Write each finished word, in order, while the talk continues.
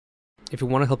If you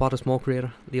want to help out a small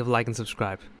creator, leave a like and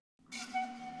subscribe.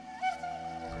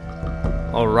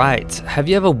 Alright, have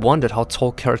you ever wondered how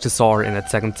tall characters are in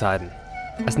Attack on Titan?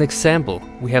 As an example,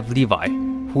 we have Levi,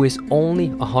 who is only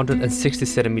 160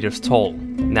 centimeters tall.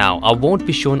 Now, I won't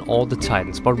be showing all the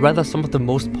Titans, but rather some of the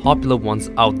most popular ones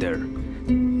out there.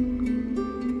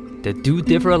 They do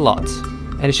differ a lot,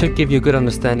 and it should give you a good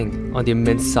understanding on the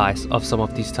immense size of some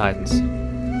of these Titans.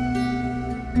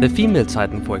 The female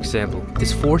Titan, for example,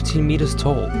 is 14 meters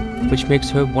tall, which makes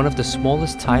her one of the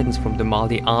smallest Titans from the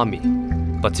Mali army.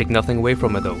 But take nothing away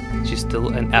from her though, she's still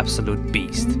an absolute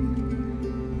beast.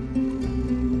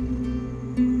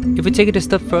 If we take it a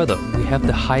step further, we have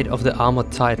the height of the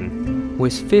armored Titan, who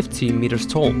is 15 meters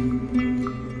tall.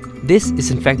 This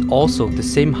is in fact also the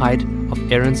same height of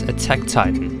Eren's attack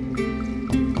Titan.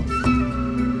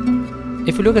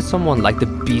 If we look at someone like the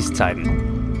Beast Titan,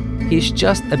 he is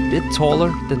just a bit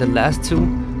taller than the last two,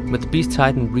 with the Beast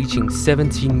Titan reaching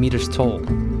 17 meters tall.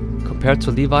 Compared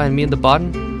to Levi and me in the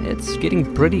bottom, it's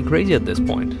getting pretty crazy at this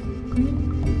point.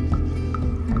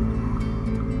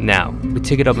 Now, we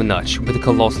take it up a notch with the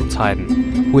Colossal Titan,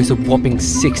 who is a whopping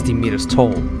 60 meters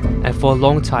tall, and for a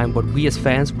long time what we as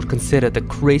fans would consider the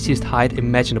craziest height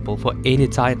imaginable for any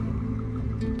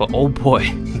Titan. But oh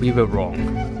boy, we were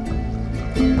wrong.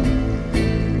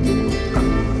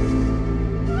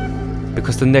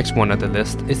 Because the next one on the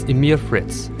list is Ymir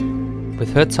Fritz,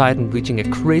 with her Titan reaching a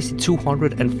crazy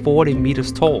 240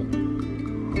 meters tall.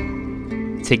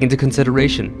 Take into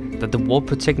consideration that the wall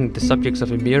protecting the subjects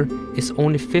of Ymir is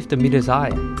only 50 meters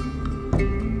high.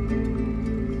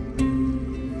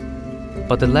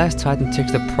 But the last Titan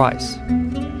takes the prize,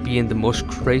 being the most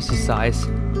crazy size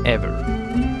ever.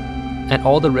 And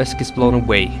all the rest gets blown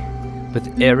away, with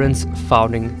Eren's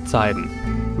founding Titan,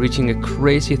 reaching a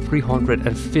crazy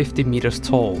 350 meters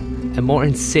tall and more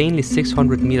insanely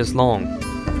 600 meters long.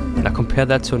 Now compare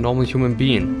that to a normal human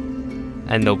being,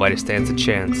 and nobody stands a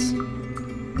chance.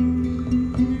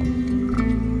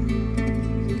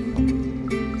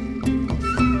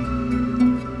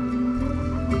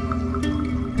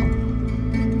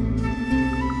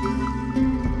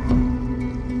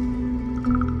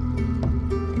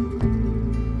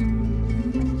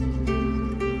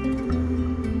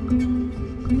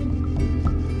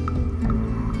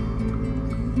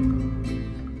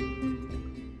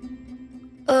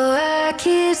 I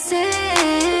keep sinking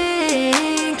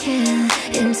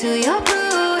into your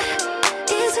blue,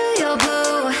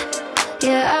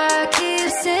 yeah, I keep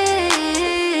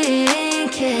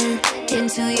sinking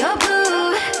into your blue.